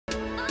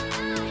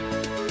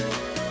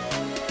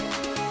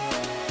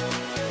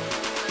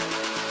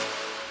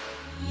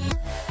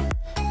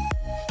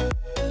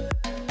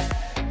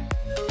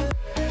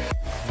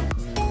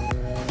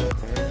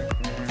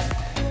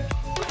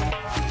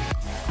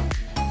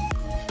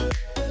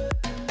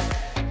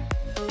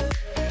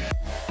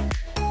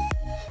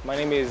My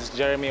name is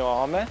Jeremy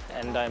Wahome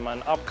and I'm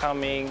an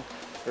upcoming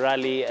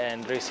rally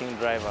and racing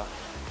driver.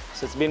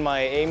 So it's been my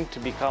aim to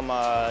become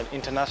an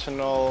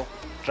international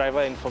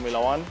driver in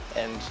Formula One,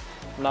 and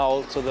now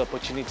also the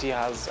opportunity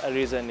has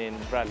arisen in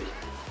rally.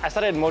 I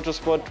started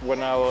motorsport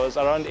when I was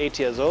around 8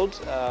 years old.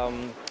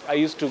 I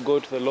used to go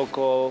to the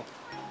local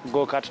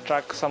go-kart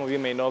track, some of you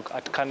may know,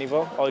 at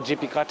Carnival, or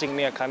GP karting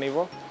near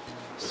Carnival.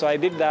 So I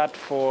did that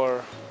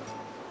for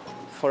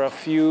a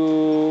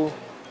few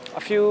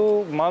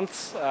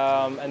months,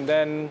 and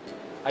then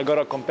I got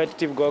a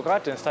competitive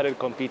go-kart and started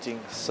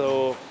competing.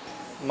 So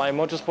my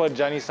motorsport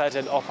journey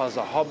started off as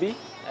a hobby,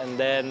 and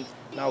then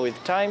now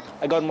with time,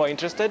 I got more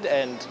interested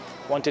and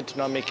wanted to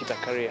now make it a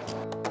career.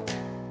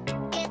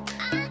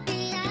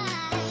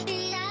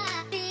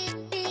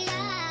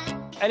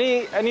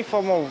 Any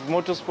form of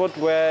motorsport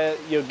where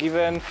you're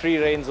given free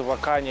reins of a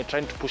car and you're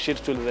trying to push it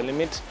to the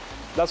limit,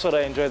 that's what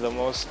I enjoy the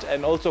most,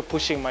 and also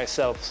pushing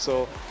myself.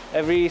 So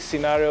every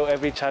scenario,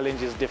 every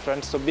challenge is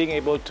different. So being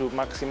able to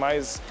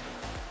maximize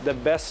the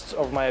best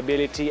of my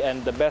ability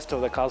and the best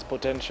of the car's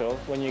potential,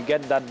 when you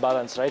get that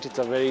balance right, it's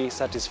a very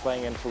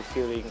satisfying and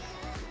fulfilling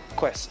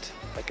quest,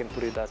 if I can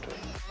put it that way.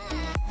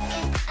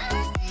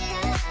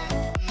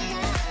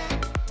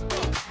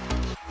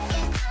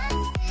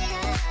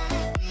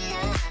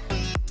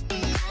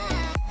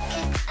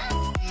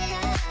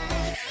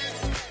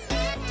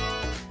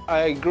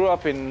 I grew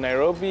up in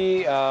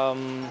Nairobi.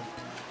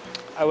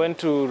 I went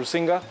to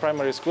Rusinga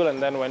Primary School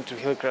and then went to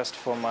Hillcrest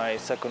for my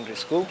secondary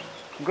school.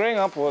 Growing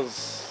up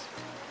was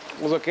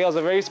okay. I was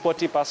a very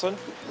sporty person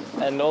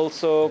and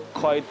also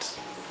quite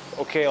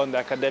okay on the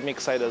academic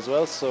side as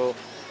well. So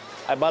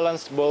I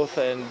balanced both,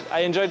 and I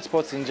enjoyed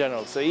sports in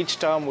general. So each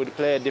term would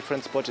play a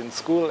different sport in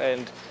school,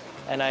 and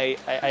I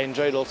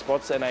enjoyed all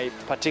sports, and I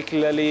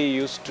particularly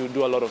used to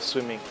do a lot of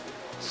swimming.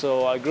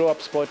 So I grew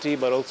up sporty,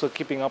 but also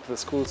keeping up the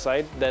school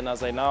side. Then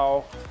as I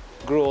now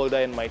grew older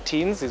in my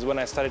teens is when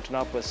I started to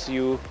now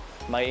pursue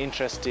my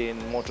interest in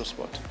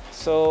motorsport.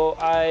 So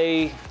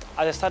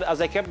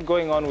as I kept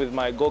going on with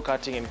my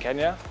go-karting in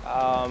Kenya,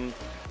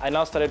 I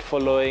now started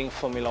following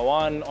Formula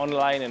One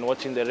online and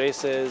watching the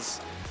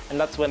races. And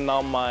that's when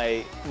now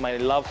my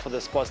love for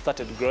the sport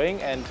started growing.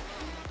 And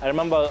I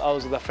remember I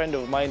was with a friend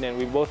of mine and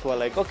we both were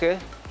like, okay,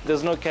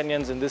 there's no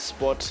Kenyans in this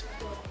sport.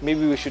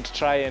 Maybe we should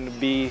try and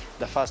be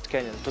the first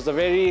Kenyan. It was a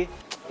very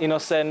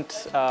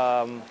innocent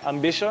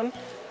ambition,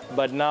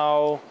 but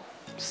now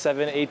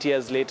 7-8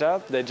 years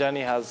later, the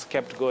journey has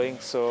kept going.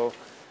 So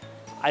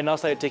I now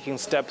started taking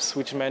steps,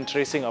 which meant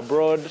racing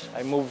abroad.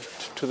 I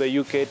moved to the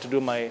UK to do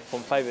my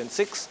Form 5 and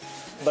 6,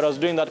 but I was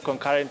doing that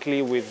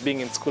concurrently with being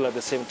in school at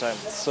the same time.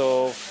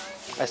 So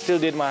I still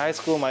did my high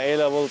school, my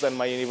A-levels and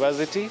my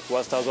university,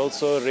 whilst I was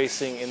also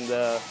racing in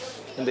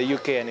the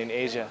UK and in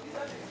Asia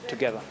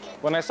together.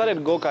 When I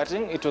started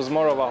go-karting, it was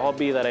more of a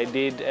hobby that I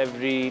did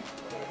every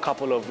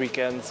couple of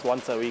weekends,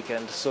 once a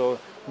weekend. So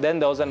then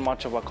there wasn't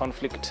much of a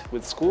conflict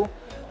with school.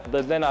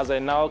 But then as I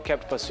now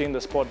kept pursuing the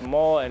sport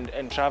more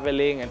and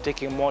traveling and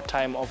taking more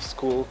time off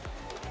school,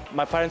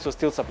 my parents were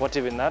still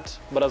supportive in that,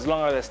 but as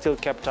long as I still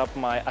kept up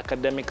my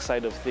academic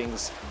side of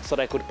things so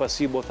that I could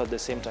pursue both at the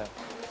same time.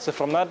 So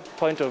from that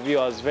point of view,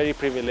 I was very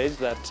privileged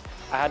that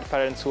I had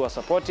parents who were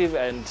supportive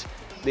and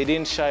they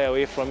didn't shy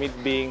away from it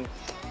being,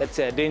 let's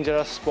say, a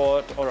dangerous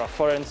sport or a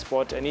foreign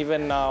sport. And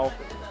even now,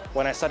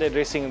 when I started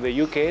racing in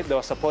the UK, they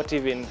were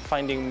supportive in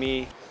finding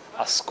me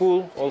a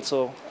school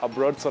also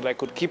abroad so that I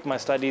could keep my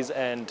studies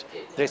and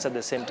race at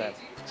the same time.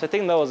 So I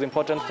think that was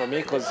important for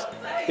me because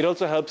it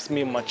also helps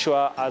me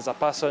mature as a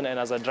person and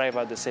as a driver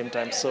at the same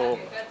time. So,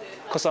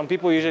 because some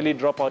people usually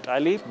drop out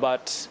early,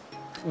 but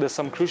there's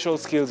some crucial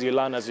skills you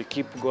learn as you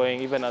keep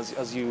going, even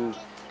as you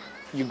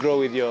grow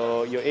with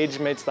your age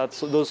mates,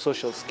 those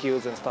social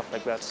skills and stuff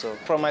like that. So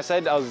from my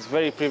side, I was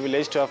very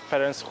privileged to have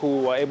parents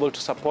who were able to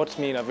support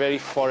me in a very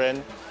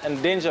foreign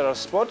and dangerous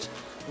sport,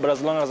 but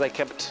as long as I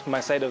kept my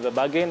side of the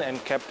bargain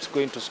and kept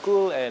going to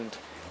school and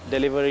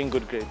delivering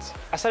good grades.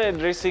 I started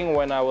racing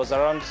when I was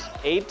around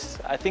 8.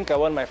 I think I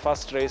won my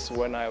first race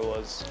when I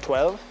was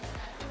 12,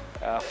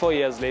 4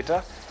 years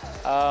later.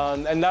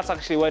 And that's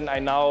actually when I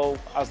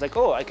was like,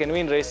 oh, I can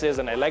win races,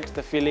 and I liked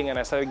the feeling and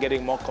I started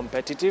getting more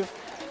competitive.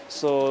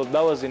 So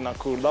that was in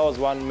Nakuru. That was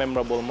one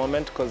memorable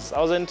moment because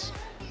I wasn't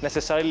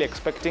necessarily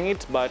expecting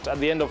it, but at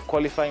the end of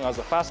qualifying, I was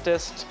the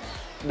fastest.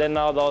 Then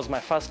now that was my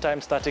first time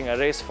starting a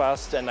race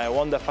fast, and I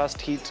won the first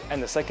heat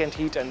and the second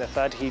heat and the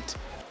third heat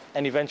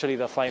and eventually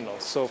the final.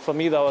 So for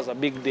me, that was a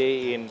big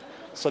day in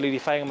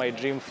solidifying my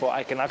dream for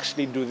I can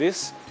actually do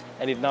this,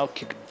 and it now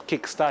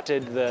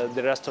kick-started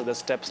the rest of the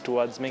steps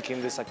towards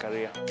making this a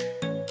career.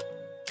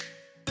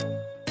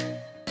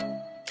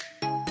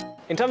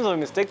 In terms of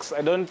mistakes,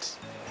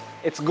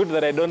 it's good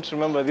that I don't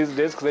remember these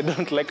days because I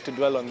don't like to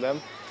dwell on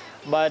them.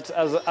 But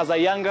as a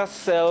younger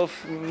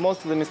self,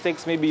 most of the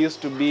mistakes maybe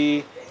used to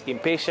be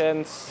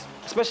impatience,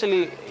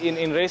 especially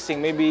in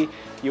racing. Maybe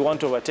you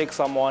want to overtake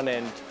someone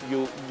and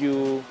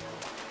you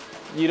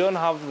you don't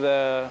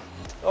have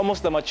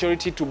almost the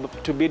maturity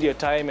to bid your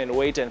time and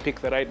wait and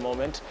pick the right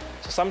moment.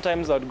 So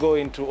sometimes I'd go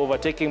into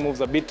overtaking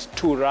moves a bit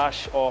too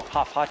rash or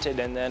half-hearted,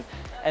 and then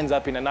ends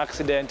up in an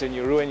accident and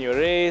you ruin your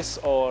race.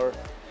 Or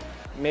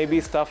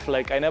maybe stuff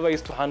like I never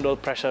used to handle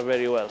pressure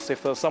very well. So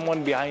if there was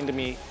someone behind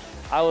me,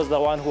 I was the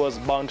one who was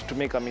bound to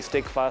make a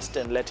mistake first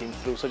and let him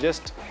through. So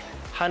just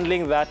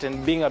handling that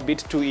and being a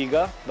bit too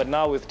eager. But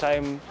now with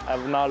time,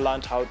 I've now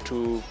learned how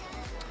to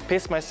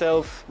pace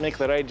myself, make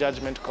the right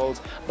judgment calls.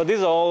 But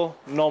these are all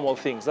normal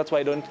things. That's why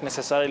I don't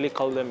necessarily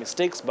call them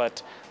mistakes,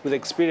 but with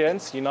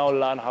experience, you now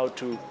learn how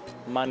to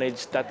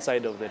manage that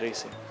side of the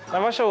racing.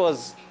 Naivasha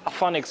was a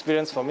fun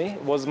experience for me.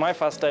 It was my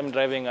first time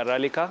driving a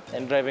rally car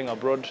and driving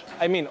abroad.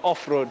 I mean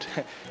off-road,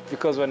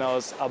 because when I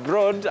was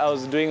abroad, I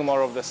was doing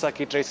more of the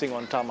circuit racing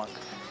on tarmac.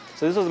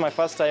 So this was my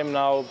first time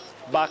now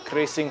back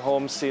racing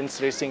home since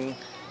racing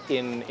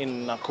in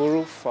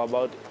Nakuru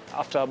for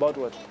after about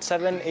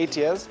 7-8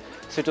 years.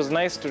 So it was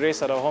nice to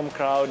race at a home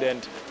crowd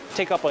and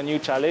take up a new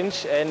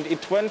challenge, and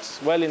it went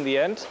well in the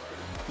end.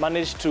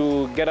 Managed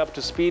to get up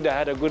to speed. I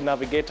had a good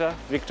navigator,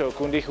 Victor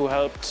Okundi, who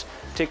helped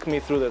take me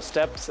through the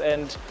steps,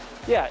 and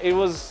yeah, it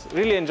was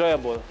really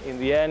enjoyable in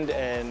the end,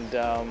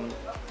 and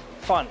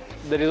fun.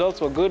 The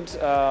results were good.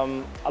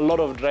 A lot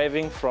of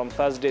driving from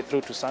Thursday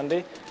through to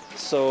Sunday.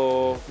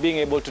 So being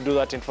able to do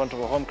that in front of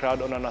a home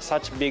crowd on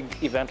such big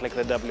event like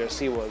the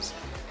WRC was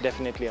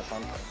definitely a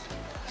fun part.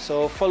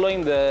 So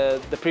following the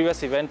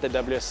previous event, the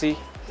WRC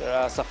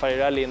Safari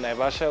Rally in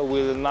Naivasha,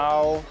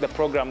 the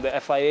program, the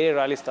FIA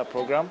Rally Star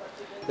program,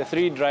 the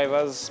 3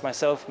 drivers,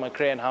 myself,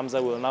 McRae and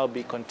Hamza, will now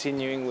be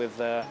continuing with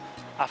the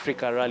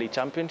Africa Rally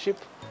Championship.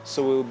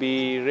 So we'll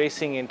be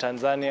racing in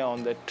Tanzania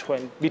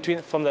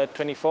from the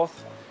 24th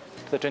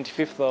to the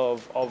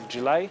 25th of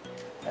July.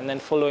 And then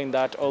following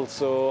that,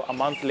 also a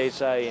month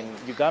later in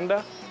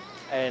Uganda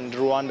and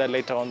Rwanda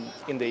later on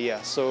in the year.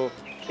 So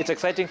it's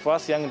exciting for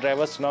us young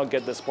drivers to now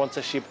get the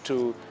sponsorship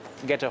to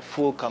get a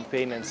full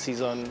campaign and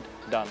season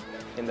done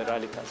in the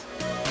rally cars.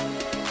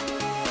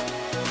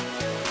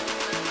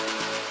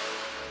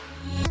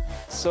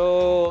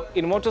 So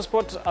in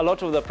motorsport, a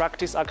lot of the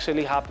practice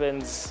actually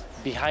happens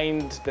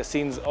behind the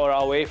scenes or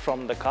away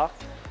from the car.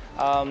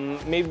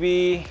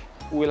 Maybe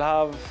we'll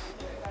have,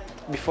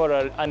 before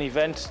an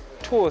event,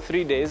 2 or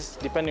 3 days,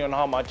 depending on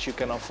how much you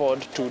can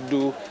afford to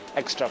do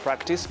extra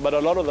practice. But a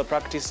lot of the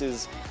practice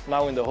is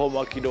now in the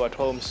homework you do at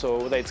home.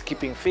 So whether it's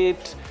keeping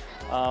fit,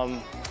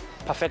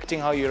 perfecting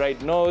how you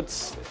write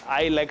notes.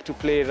 I like to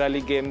play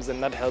rally games,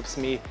 and that helps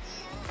me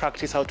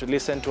practice how to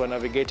listen to a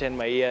navigator in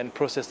my ear and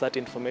process that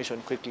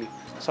information quickly.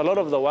 So a lot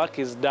of the work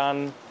is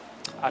done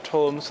at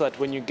home, so that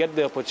when you get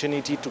the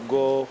opportunity to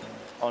go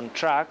on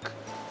track,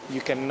 you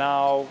can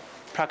now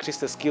practice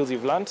the skills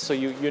you've learned. So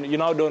you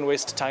now don't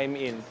waste time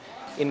in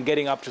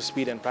getting up to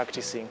speed and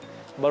practicing.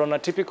 But on a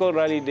typical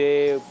rally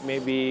day,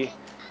 maybe,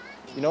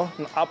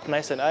 up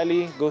nice and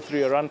early, go through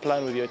your run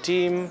plan with your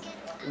team,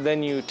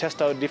 then you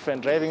test out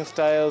different driving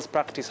styles,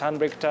 practice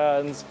handbrake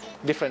turns,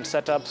 different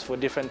setups for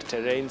different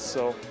terrains.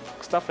 So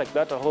stuff like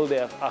that, a whole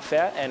day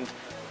affair, and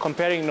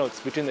comparing notes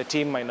between the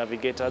team, my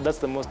navigator, that's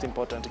the most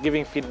important,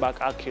 giving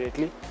feedback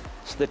accurately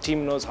so the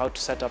team knows how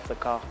to set up the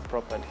car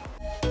properly.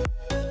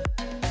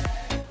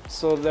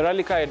 So the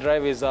rally car I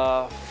drive is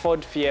a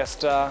Ford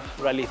Fiesta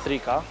Rally 3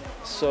 car.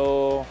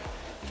 So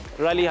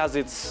rally has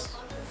its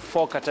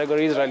 4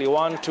 categories, Rally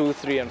 1, 2,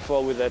 3 and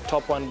 4, with the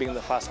top one being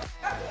the fastest.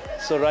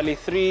 So Rally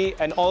 3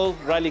 and all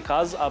rally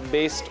cars are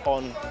based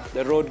on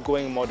the road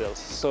going models.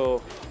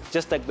 So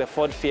just like the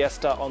Ford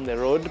Fiesta on the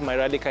road, my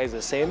rally car is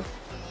the same.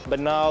 But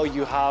now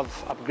you have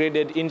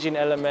upgraded engine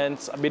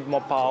elements, a bit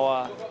more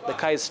power. The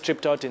car is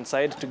stripped out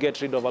inside to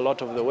get rid of a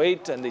lot of the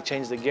weight, and they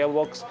changed the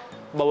gearbox.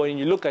 But when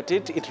you look at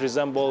it, it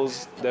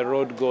resembles the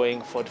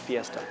road-going Ford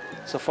Fiesta.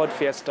 So Ford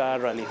Fiesta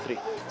Rally 3.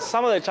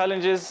 Some of the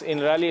challenges in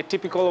rally,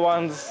 typical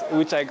ones,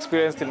 which I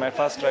experienced in my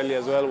first rally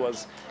as well,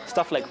 was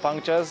stuff like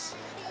punctures.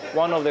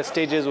 One of the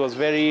stages was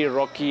very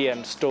rocky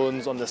and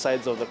stones on the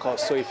sides of the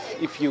course. So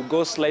if you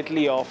go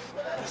slightly off,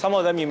 some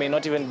of them you may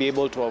not even be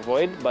able to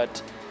avoid,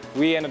 but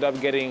we ended up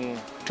getting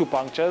 2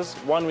 punctures.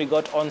 One we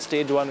got on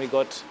stage, one we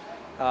got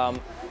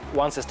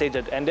once the stage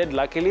had ended,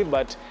 luckily.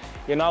 But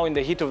you're now in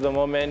the heat of the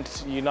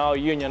moment. You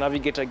and your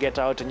navigator get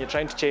out and you're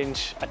trying to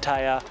change a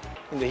tire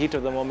in the heat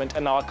of the moment.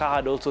 And our car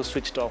had also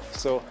switched off.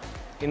 So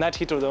in that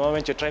heat of the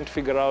moment, you're trying to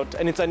figure out,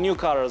 and it's a new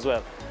car as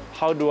well,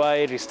 how do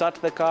I restart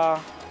the car?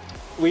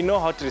 We know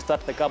how to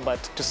restart the car,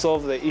 but to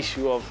solve the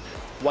issue of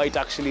why it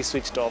actually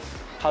switched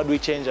off, how do we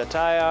change a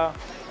tire?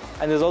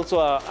 And there's also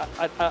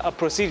a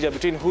procedure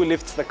between who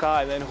lifts the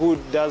car and then who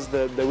does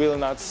the wheel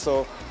nuts.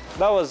 So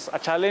that was a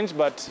challenge,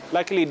 but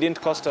luckily it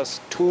didn't cost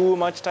us too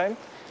much time.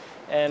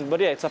 But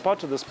yeah, it's a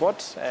part of the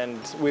sport, and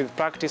with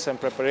practice and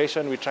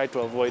preparation, we try to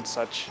avoid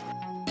such.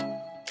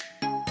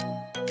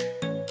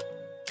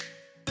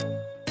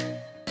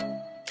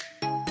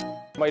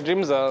 My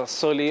dreams are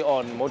solely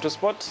on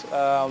motorsport.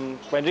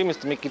 My dream is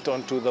to make it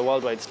onto the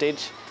worldwide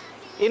stage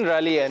in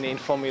rally and in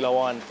Formula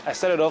One. I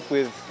started off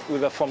with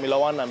a Formula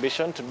One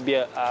ambition to be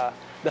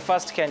the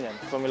first Kenyan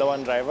Formula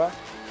One driver.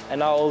 and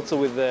now also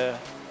with the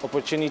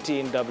opportunity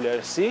in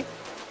WRC.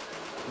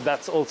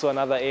 That's also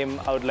another aim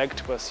I would like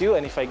to pursue,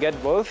 and if I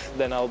get both,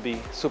 then I'll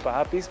be super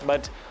happy.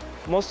 But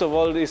most of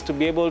all is to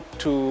be able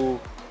to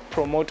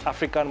promote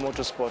African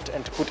motorsport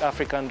and to put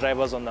African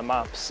drivers on the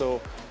map.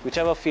 So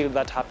whichever field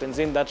that happens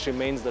in, that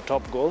remains the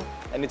top goal.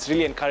 And it's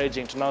really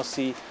encouraging to now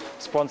see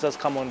sponsors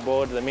come on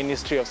board, the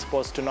Ministry of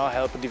Sports to now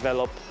help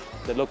develop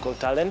the local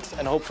talent,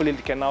 and hopefully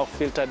it can now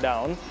filter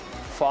down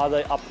for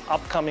other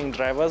upcoming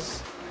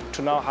drivers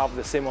to now have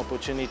the same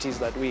opportunities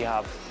that we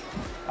have.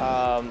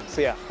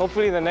 So yeah,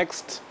 hopefully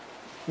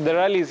the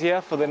rally is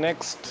here for the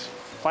next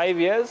 5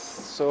 years.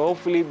 So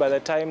hopefully by the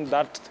time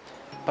that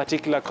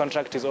particular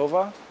contract is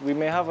over, we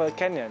may have a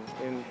Kenyan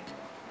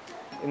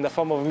in the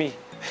form of me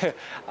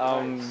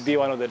be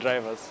one of the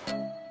drivers.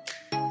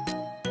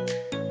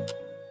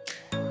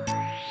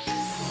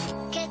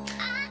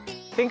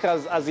 I think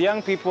as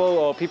young people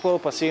or people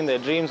pursuing their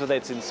dreams, whether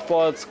it's in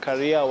sports,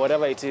 career, or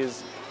whatever it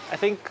is, I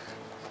think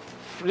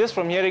just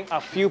from hearing a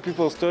few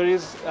people's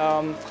stories,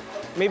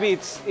 maybe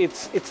it's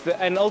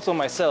and also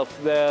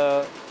myself,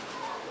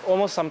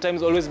 almost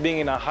sometimes always being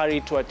in a hurry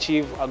to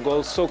achieve a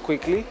goal so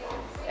quickly,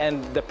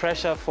 and the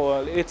pressure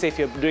for, let's say if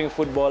you're doing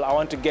football, I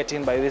want to get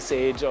in by this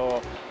age,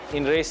 or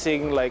in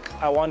racing, like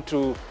I want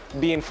to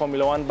be in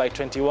Formula 1 by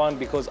 21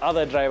 because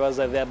other drivers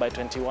are there by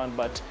 21,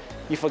 but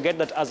you forget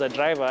that as a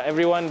driver,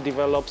 everyone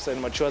develops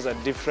and matures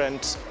at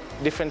different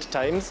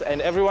times,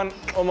 and everyone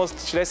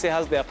almost, should I say,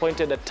 has their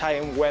appointed a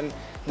time when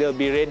they'll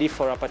be ready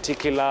for a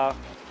particular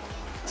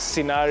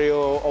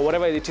scenario or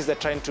whatever it is they're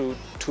trying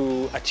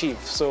to achieve.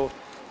 So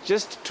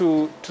just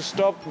to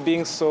stop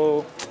being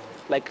so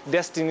like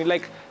destiny,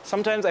 like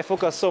sometimes I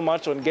focus so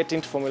much on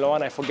getting to Formula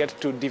 1, I forget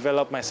to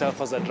develop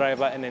myself as a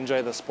driver and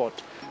enjoy the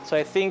sport. So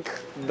I think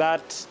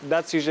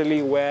that's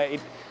usually where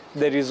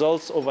the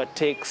results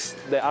overtakes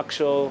the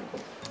actual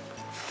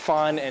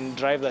fun and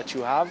drive that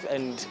you have,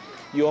 and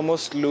you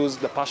almost lose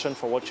the passion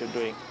for what you're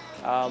doing.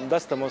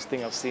 That's the most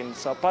thing I've seen.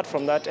 So apart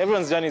from that,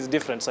 everyone's journey is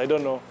different, so I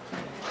don't know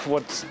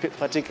what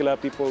particular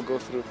people go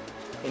through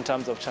in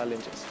terms of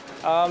challenges.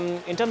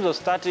 In terms of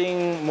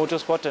starting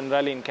motorsport and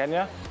rally in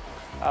Kenya,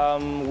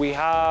 we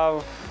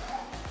have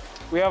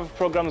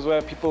programs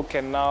where people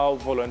can now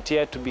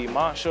volunteer to be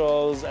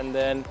marshals, and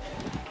then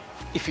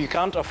if you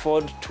can't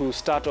afford to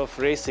start off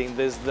racing,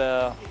 there's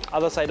the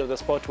other side of the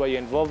sport where you're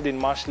involved in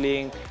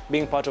marshalling,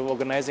 being part of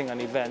organizing an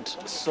event.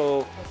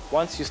 So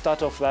once you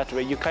start off that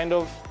way, you kind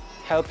of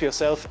help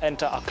yourself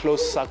enter a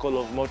close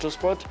circle of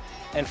motorsport,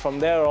 and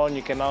from there on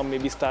you can now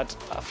maybe start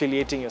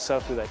affiliating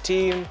yourself with a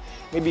team.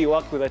 Maybe you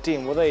work with a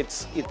team, whether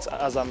it's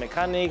as a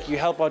mechanic, you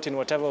help out in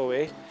whatever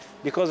way,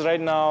 because right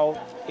now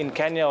in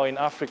Kenya or in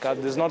Africa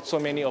there's not so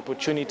many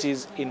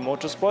opportunities in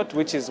motorsport,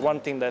 which is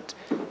one thing that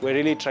we're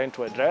really trying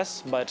to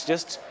address. But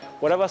just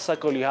whatever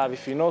circle you have,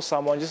 if you know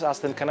someone, just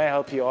ask them, can I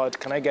help you out,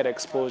 can I get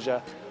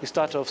exposure? You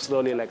start off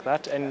slowly like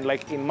that. And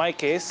like in my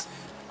case,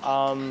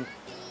 I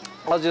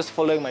was just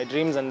following my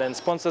dreams, and then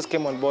sponsors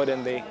came on board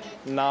and they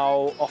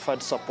now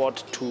offered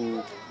support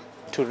to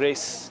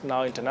race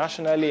now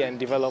internationally and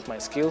develop my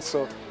skills.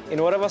 So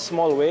in whatever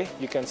small way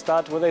you can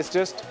start, whether it's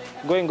just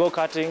going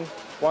go-karting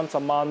once a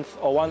month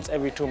or once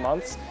every 2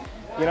 months,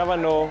 you never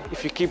know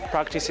if you keep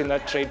practicing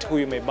that trade who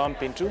you may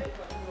bump into.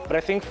 But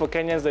I think for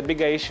Kenyans the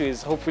bigger issue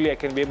is hopefully I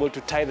can be able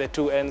to tie the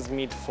two ends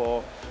meet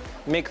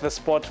make the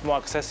sport more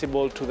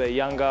accessible to the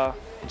younger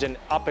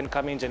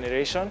up-and-coming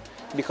generation,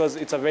 because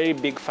it's a very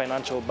big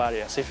financial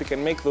barrier. So if you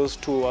can make those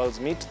two worlds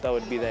meet, that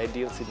would be the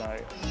ideal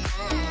scenario.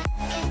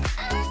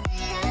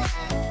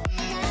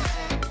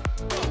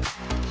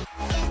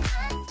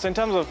 So in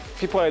terms of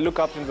people I look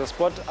up in the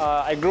sport,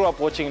 I grew up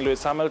watching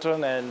Lewis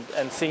Hamilton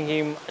and seeing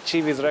him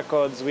achieve his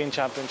records, win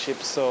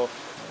championships. So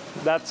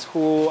that's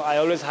who I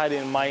always had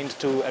in mind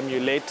to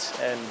emulate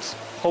and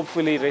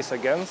hopefully race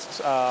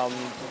against.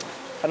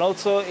 And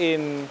also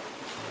in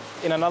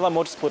another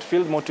motorsport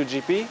field,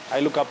 MotoGP,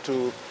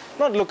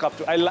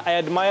 I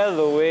admire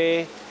the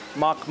way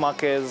Marc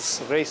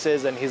Marquez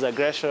races and his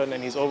aggression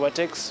and his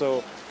overtakes.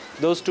 So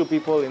those two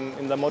people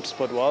in the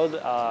motorsport world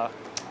are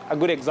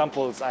good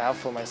examples I have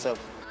for myself.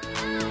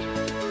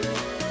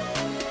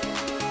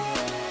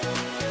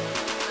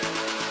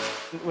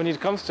 When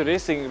it comes to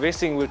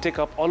racing will take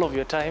up all of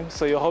your time,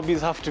 so your hobbies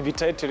have to be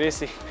tied to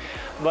racing.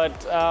 But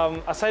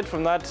aside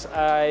from that,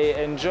 I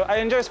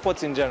enjoy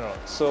sports in general.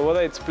 So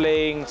whether it's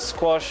playing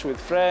squash with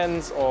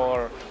friends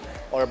or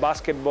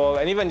basketball,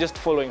 and even just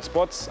following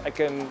sports, I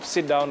can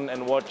sit down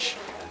and watch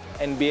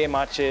NBA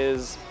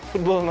matches.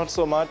 Football, not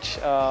so much,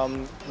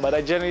 but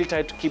I generally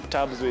try to keep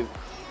tabs with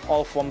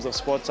all forms of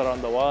sports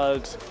around the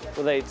world.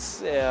 Whether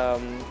it's, I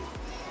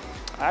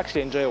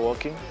actually enjoy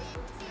walking.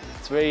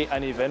 It's very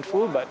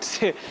uneventful,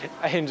 but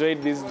I enjoy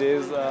it these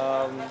days.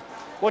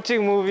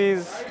 Watching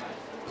movies,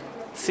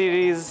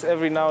 series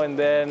every now and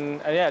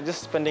then, and yeah,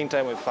 just spending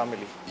time with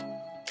family.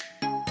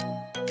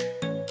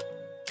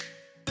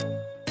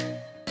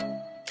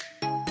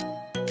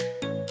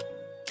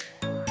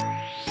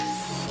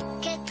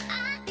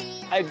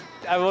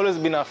 I've always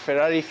been a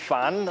Ferrari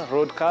fan,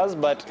 road cars,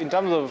 but in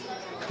terms of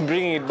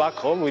bringing it back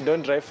home. We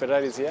don't drive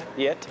Ferraris here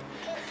yet.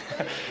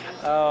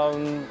 I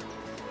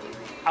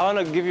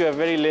want to give you a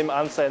very lame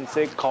answer and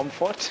say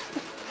comfort.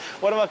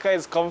 What if a car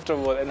is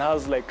comfortable and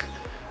has like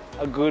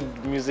a good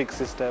music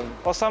system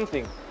or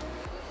something?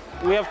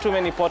 We have too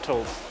many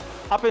potholes.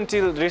 Up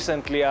until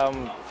recently,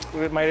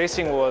 my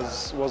racing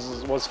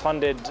was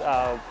funded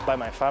by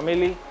my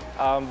family,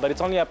 but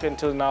it's only up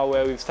until now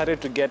where we've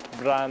started to get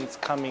brands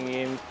coming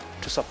in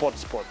to support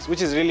sports,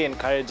 which is really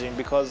encouraging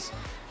because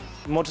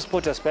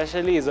motorsport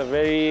especially is a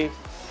very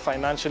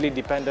financially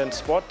dependent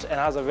sport and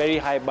has a very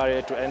high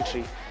barrier to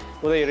entry.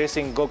 Whether you're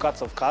racing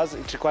go-karts of cars,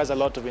 it requires a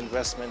lot of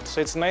investment.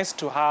 So it's nice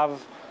to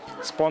have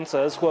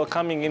sponsors who are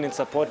coming in and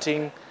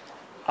supporting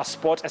a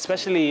sport,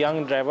 especially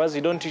young drivers.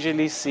 You don't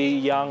usually see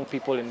young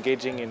people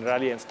engaging in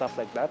rally and stuff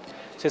like that.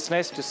 So it's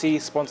nice to see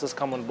sponsors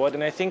come on board.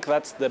 And I think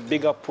that's the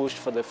bigger push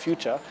for the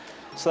future,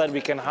 so that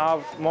we can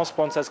have more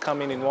sponsors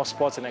come in more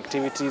sports and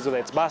activities, whether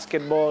it's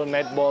basketball,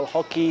 netball,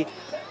 hockey.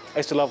 I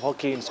used to love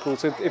hockey in school.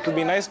 So it will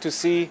be nice to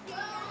see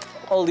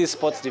all these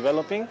sports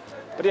developing.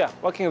 But yeah,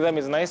 working with them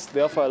is nice.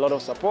 They offer a lot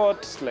of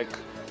support, like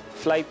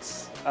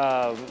flights,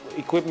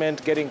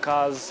 equipment, getting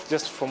cars,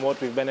 just from what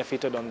we've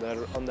benefited on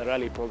the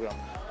rally program.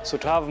 So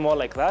to have more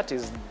like that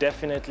is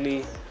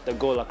definitely the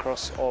goal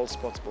across all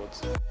sports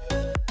boards.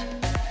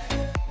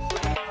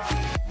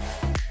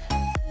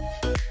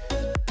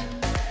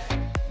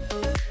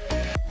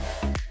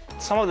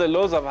 Some of the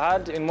lows I've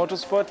had in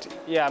motorsport,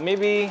 yeah,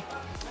 maybe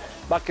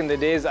back in the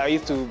days I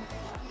used to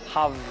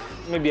have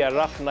maybe a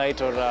rough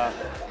night, or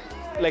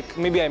like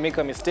maybe I make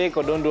a mistake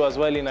or don't do as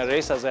well in a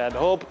race as I had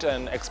hoped,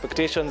 and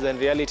expectations and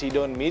reality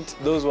don't meet.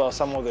 Those were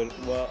some of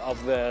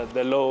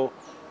the low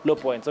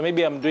points. So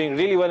maybe I'm doing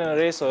really well in a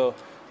race, or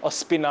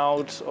spin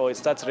out, or it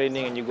starts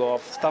raining and you go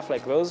off, stuff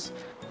like those.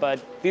 But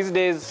these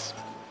days,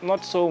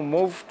 not so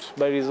moved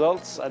by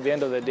results at the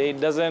end of the day.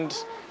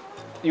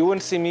 You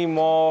won't see me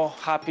more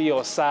happy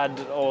or sad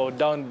or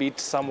downbeat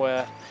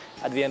somewhere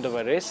at the end of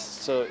a race.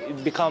 So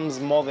it becomes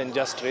more than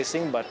just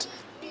racing, but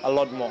a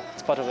lot more.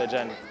 It's part of the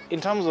journey. In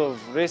terms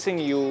of racing,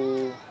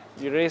 you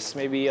race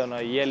maybe on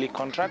a yearly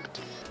contract.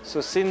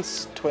 So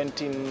since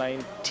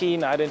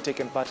 2019, I hadn't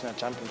taken part in a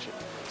championship.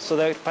 So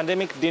the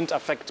pandemic didn't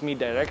affect me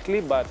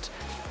directly, but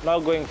now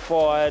going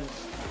forward,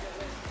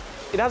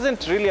 it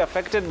hasn't really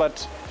affected,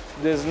 but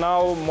there's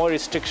now more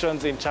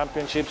restrictions in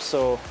championships.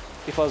 So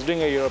if I was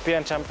doing a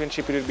European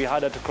championship, it would be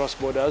harder to cross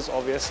borders,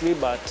 obviously,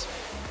 but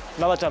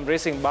now that I'm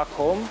racing back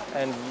home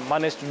and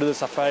managed to do the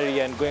safari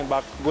and going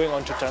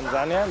on to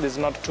Tanzania, there's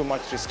not too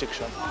much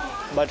restriction.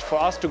 But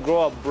for us to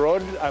grow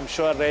abroad, I'm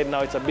sure right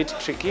now it's a bit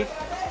tricky.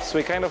 So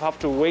we kind of have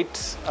to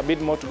wait a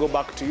bit more to go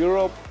back to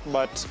Europe,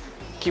 but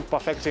keep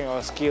perfecting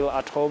our skill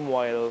at home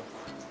while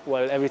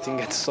everything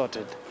gets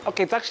sorted.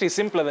 Okay, it's actually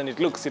simpler than it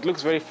looks. It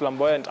looks very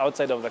flamboyant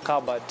outside of the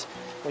car, but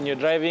when you're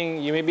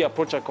driving, you maybe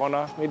approach a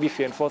corner. Maybe if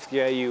you're in fourth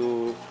gear,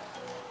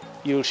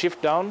 you'll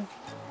shift down.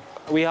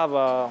 We have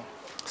a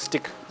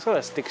stick, it's called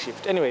a stick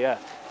shift. Anyway, yeah,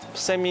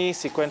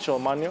 semi-sequential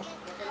manual.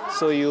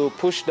 So you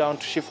push down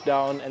to shift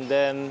down, and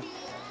then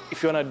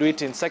if you want to do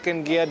it in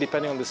second gear,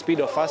 depending on the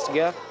speed of first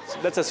gear, so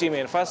let's assume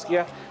you're in first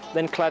gear,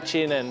 then clutch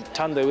in and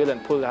turn the wheel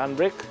and pull the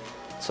handbrake.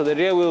 So the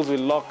rear wheels will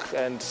lock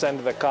and send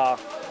the car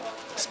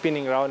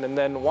spinning around, and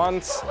then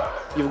once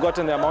you've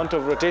gotten the amount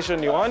of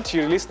rotation you want,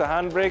 you release the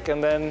handbrake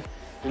and then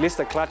release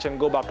the clutch and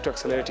go back to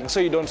accelerating, so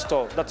you don't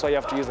stall. That's why you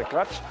have to use the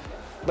clutch.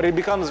 But it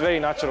becomes very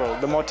natural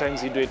the more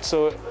times you do it.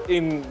 So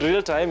in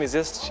real time, it's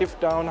just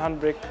shift down,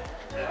 handbrake,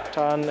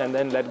 turn, and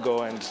then let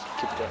go and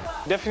keep going.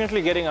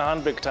 Definitely getting a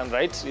handbrake turn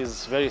right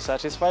is very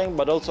satisfying,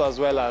 but also as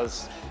well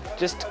as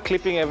just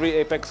clipping every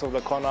apex of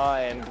the corner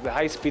and the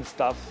high-speed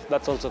stuff,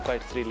 that's also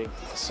quite thrilling.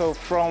 So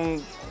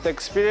from the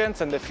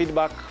experience and the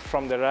feedback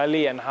from the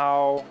rally and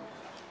how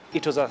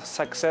it was a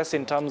success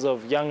in terms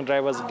of young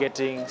drivers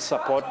getting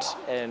support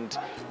and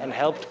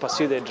help to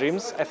pursue their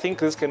dreams, I think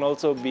this can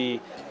also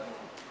be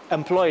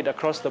employed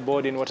across the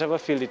board in whatever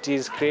field it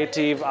is,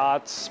 creative,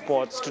 arts,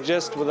 sports, to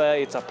just whether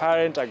it's a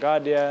parent, a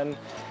guardian,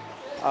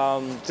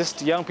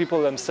 just young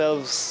people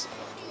themselves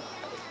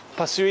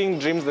pursuing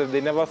dreams that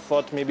they never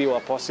thought maybe were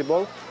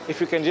possible.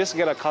 If we can just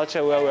get a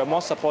culture where we're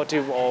more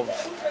supportive of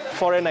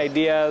foreign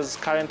ideas,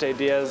 current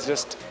ideas,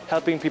 just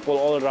helping people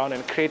all around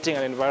and creating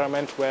an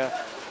environment where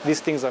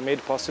these things are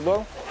made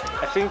possible,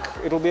 I think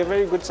it'll be a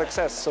very good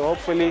success. So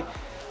hopefully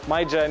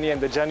my journey and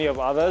the journey of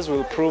others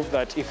will prove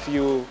that if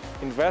you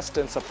invest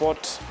and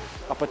support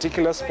a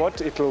particular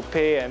sport, it will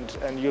pay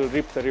and you'll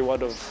reap the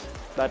reward of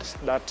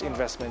that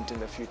investment in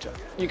the future.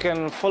 You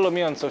can follow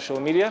me on social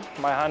media.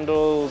 My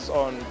handles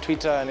on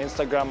Twitter and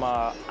Instagram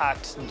are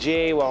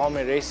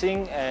 @Wahome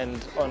Racing,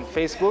 and on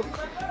Facebook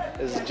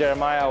is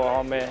Jeremiah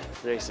Wahome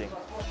Racing.